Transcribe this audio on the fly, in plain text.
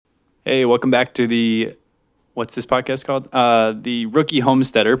Hey, welcome back to what's this podcast called? The Rookie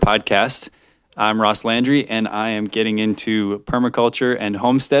Homesteader podcast. I'm Ross Landry, and I am getting into permaculture and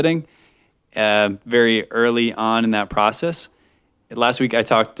homesteading very early on in that process. Last week, I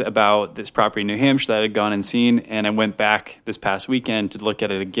talked about this property in New Hampshire that I had gone and seen, and I went back this past weekend to look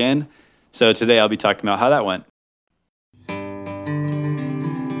at it again. So today, I'll be talking about how that went.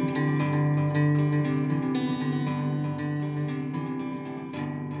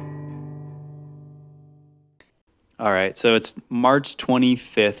 All right, so it's March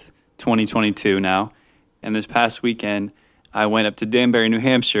 25th, 2022 now, and this past weekend, I went up to Danbury, New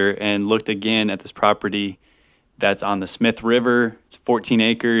Hampshire, and looked again at this property that's on the Smith River. It's 14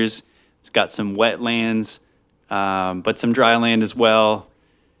 acres. It's got some wetlands, but some dry land as well.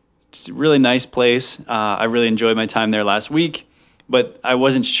 It's a really nice place. I really enjoyed my time there last week, but I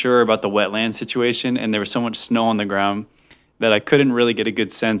wasn't sure about the wetland situation, and there was so much snow on the ground that I couldn't really get a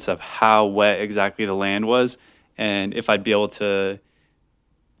good sense of how wet exactly the land was, and if I'd be able to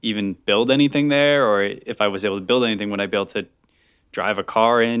even build anything there, or if I was able to build anything, would I be able to drive a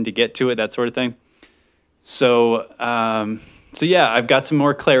car in to get to it, that sort of thing. So yeah, I've got some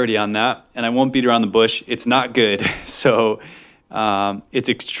more clarity on that, and I won't beat around the bush. It's not good. So it's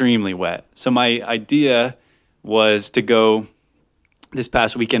extremely wet. So my idea was to go this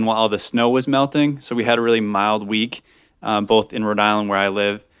past weekend while all the snow was melting. So we had a really mild week, both in Rhode Island, where I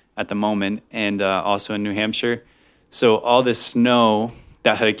live at the moment, and also in New Hampshire. So all this snow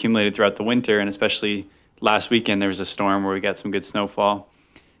that had accumulated throughout the winter, and especially last weekend, there was a storm where we got some good snowfall.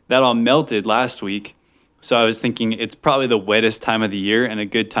 That all melted last week. So I was thinking it's probably the wettest time of the year and a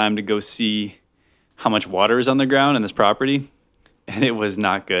good time to go see how much water is on the ground in this property. And it was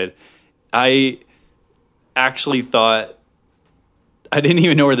not good. I actually thought, I didn't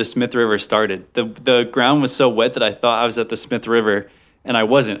even know where the Smith River started. The ground was so wet that I thought I was at the Smith River, and I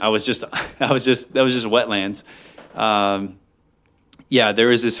wasn't. That was just wetlands. There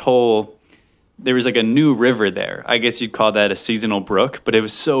was like a new river there. I guess you'd call that a seasonal brook, but it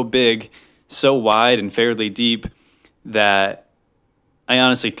was so big, so wide and fairly deep that I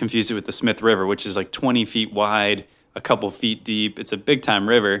honestly confused it with the Smith River, which is like 20 feet wide, a couple feet deep. It's a big time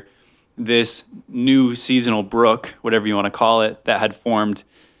river. This new seasonal brook, whatever you want to call it, that had formed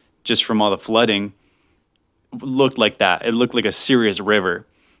just from all the flooding, looked like that. It looked like a serious river.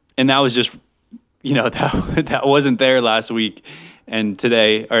 And that was just, that wasn't there last week. And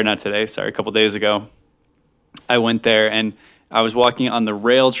a couple days ago, I went there and I was walking on the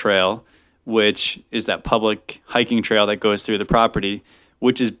rail trail, which is that public hiking trail that goes through the property,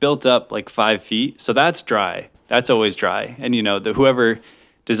 which is built up like 5 feet. So that's dry. That's always dry. And, whoever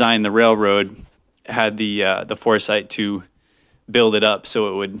designed the railroad had the foresight to build it up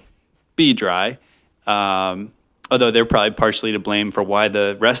so it would be dry. Although they're probably partially to blame for why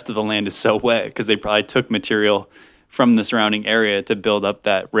the rest of the land is so wet, because they probably took material from the surrounding area to build up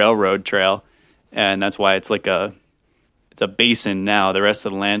that railroad trail. And that's why it's a basin now, the rest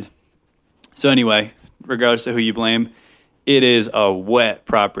of the land. So anyway, regardless of who you blame, it is a wet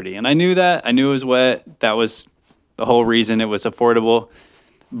property. And I knew that. I knew it was wet. That was the whole reason it was affordable.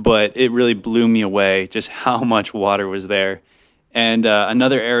 But it really blew me away just how much water was there. And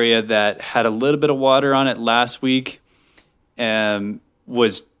another area that had a little bit of water on it last week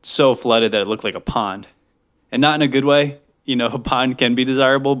was so flooded that it looked like a pond. And not in a good way. A pond can be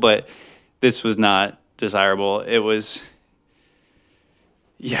desirable, but this was not desirable. It was,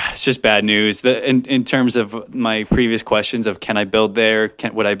 it's just bad news. In terms of my previous questions of can I build there,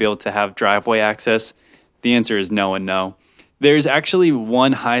 would I be able to have driveway access? The answer is no and no. There's actually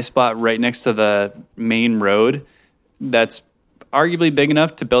one high spot right next to the main road that's arguably big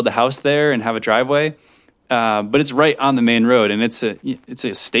enough to build a house there and have a driveway, but it's right on the main road, and it's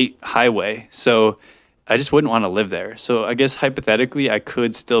a state highway, so I just wouldn't want to live there. So I guess hypothetically I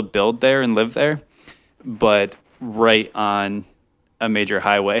could still build there and live there, but right on a major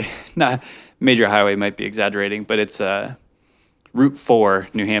highway. Not major highway might be exaggerating, but it's Route 4,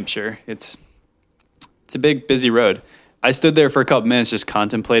 New Hampshire. It's a big, busy road. I stood there for a couple minutes just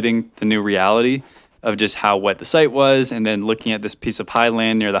contemplating the new reality of just how wet the site was, and then looking at this piece of high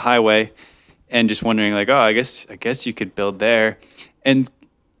land near the highway and just wondering like, I guess you could build there. And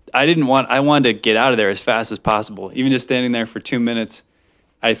I wanted to get out of there as fast as possible. Even just standing there for 2 minutes,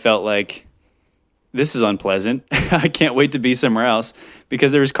 I felt like this is unpleasant. I can't wait to be somewhere else,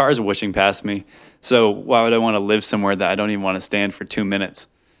 because there was cars whooshing past me. So why would I want to live somewhere that I don't even want to stand for 2 minutes?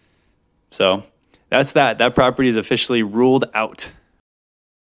 So that's that. That property is officially ruled out.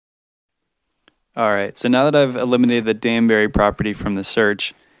 All right, so now that I've eliminated the Danbury property from the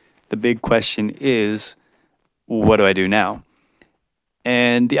search, the big question is, what do I do now?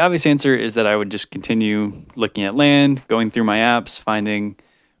 And the obvious answer is that I would just continue looking at land, going through my apps, finding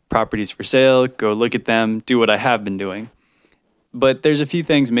properties for sale, go look at them, do what I have been doing. But there's a few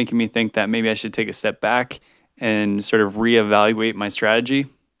things making me think that maybe I should take a step back and sort of reevaluate my strategy.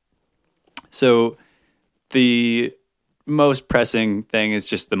 So the most pressing thing is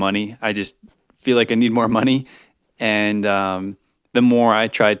just the money. I just feel like I need more money. And the more I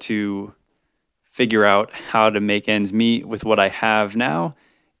try to figure out how to make ends meet with what I have now,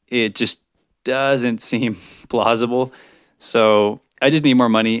 it just doesn't seem plausible. So I just need more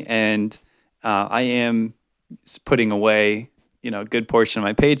money, and I am putting away, a good portion of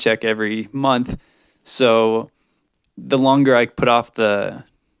my paycheck every month. So the longer I put off the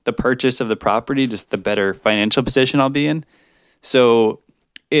purchase of the property, just the better financial position I'll be in. So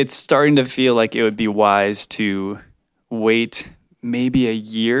it's starting to feel like it would be wise to wait maybe a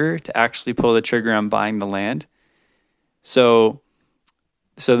year to actually pull the trigger on buying the land. So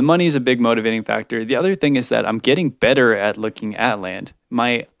the money is a big motivating factor. The other thing is that I'm getting better at looking at land.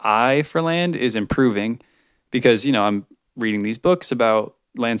 My eye for land is improving because, I'm reading these books about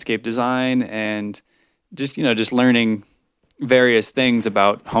landscape design and just learning various things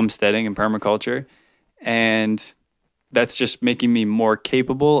about homesteading and permaculture. And that's just making me more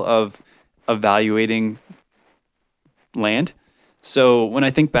capable of evaluating land. So when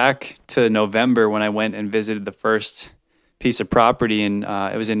I think back to November, when I went and visited the first piece of property, and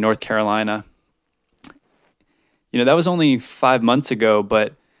it was in North Carolina, that was only 5 months ago,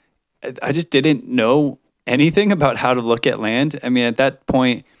 but I just didn't know anything about how to look at land. I mean, at that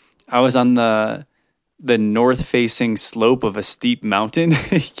point, I was on the north-facing slope of a steep mountain,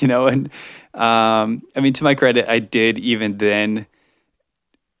 and to my credit, I did even then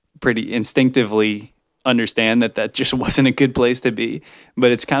pretty instinctively understand that just wasn't a good place to be.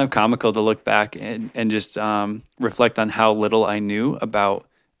 But it's kind of comical to look back and just reflect on how little I knew about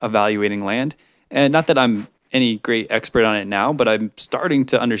evaluating land. And not that I'm any great expert on it now, but I'm starting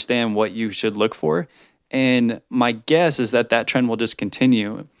to understand what you should look for. And my guess is that trend will just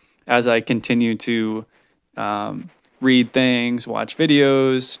continue as I continue to read things, watch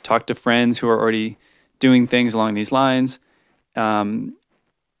videos, talk to friends who are already doing things along these lines. I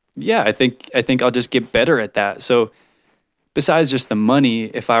think I'll just get better at that. So besides just the money,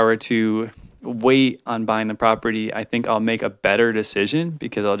 if I were to wait on buying the property, I think I'll make a better decision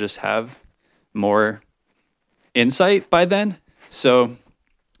because I'll just have more insight by then. So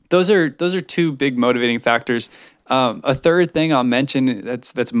those are two big motivating factors. A third thing I'll mention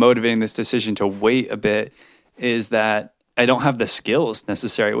that's motivating this decision to wait a bit is that I don't have the skills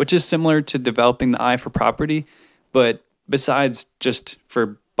necessary, which is similar to developing the eye for property. But besides just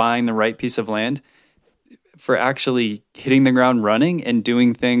for buying the right piece of land, for actually hitting the ground running and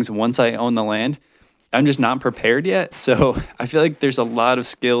doing things once I own the land, I'm just not prepared yet. So I feel like there's a lot of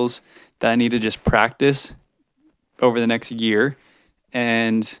skills that I need to just practice over the next year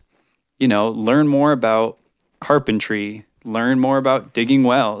and, learn more about carpentry, learn more about digging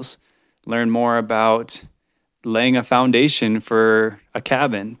wells, learn more about laying a foundation for a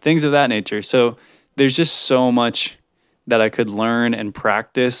cabin, things of that nature. So there's just so much that I could learn and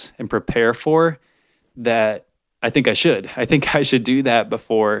practice and prepare for that I think I should. I think I should do that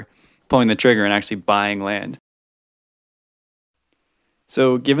before pulling the trigger and actually buying land.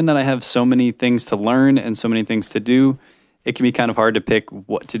 So given that I have so many things to learn and so many things to do, it can be kind of hard to pick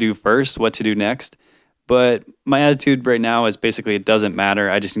what to do first, what to do next. But my attitude right now is basically it doesn't matter.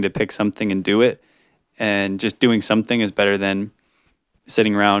 I just need to pick something and do it. And just doing something is better than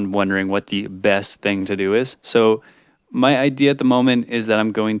sitting around wondering what the best thing to do is. So my idea at the moment is that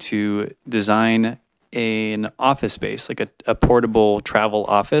I'm going to design an office space, like a portable travel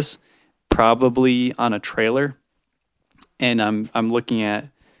office, probably on a trailer. And I'm looking at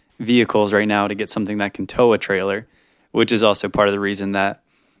vehicles right now to get something that can tow a trailer, which is also part of the reason that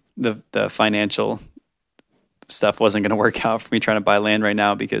the financial stuff wasn't going to work out for me trying to buy land right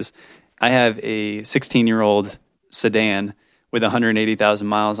now, because I have a 16-year-old sedan with 180,000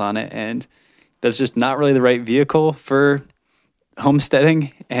 miles on it, and that's just not really the right vehicle for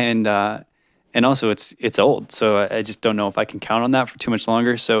homesteading, and also it's old, so I just don't know if I can count on that for too much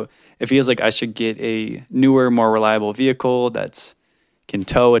longer. So it feels like I should get a newer, more reliable vehicle that can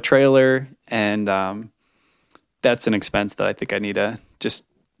tow a trailer, and that's an expense that I think I need to just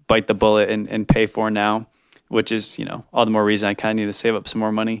bite the bullet and pay for now, which is, all the more reason I kind of need to save up some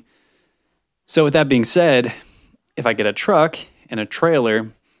more money. So with that being said, if I get a truck and a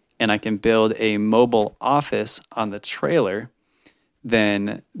trailer and I can build a mobile office on the trailer,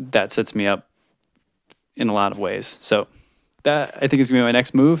 then that sets me up in a lot of ways. So that, I think, is going to be my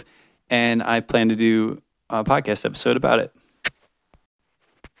next move, and I plan to do a podcast episode about it.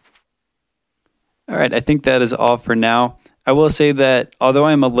 All right, I think that is all for now. I will say that although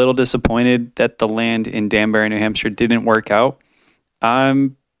I'm a little disappointed that the land in Danbury, New Hampshire didn't work out,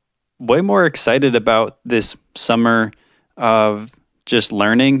 I'm way more excited about this summer of just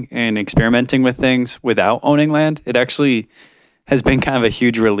learning and experimenting with things without owning land. It actually has been kind of a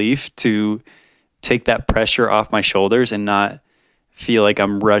huge relief to take that pressure off my shoulders and not feel like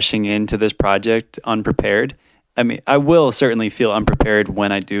I'm rushing into this project unprepared. I mean, I will certainly feel unprepared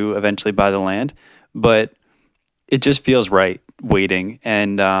when I do eventually buy the land, but it just feels right waiting.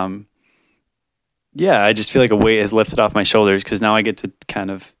 And yeah, I just feel like a weight is lifted off my shoulders because now I get to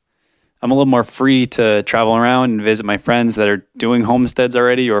I'm a little more free to travel around and visit my friends that are doing homesteads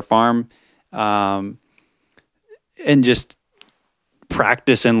already or farm, and just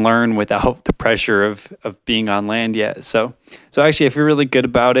practice and learn without the pressure of being on land yet. So actually I feel really good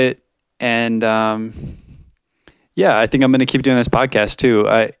about it. And yeah, I think I'm going to keep doing this podcast too.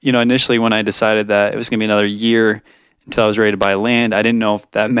 Initially when I decided that it was going to be another year until I was ready to buy land, I didn't know if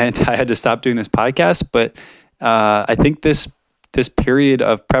that meant I had to stop doing this podcast, but I think this period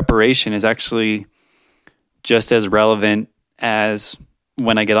of preparation is actually just as relevant as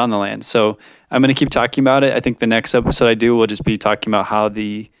when I get on the land. So I'm going to keep talking about it. I think the next episode I do will just be talking about how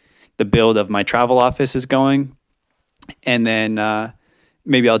the build of my travel office is going. And then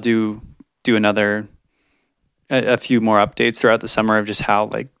maybe I'll do a few more updates throughout the summer of just how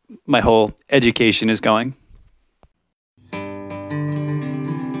like my whole education is going.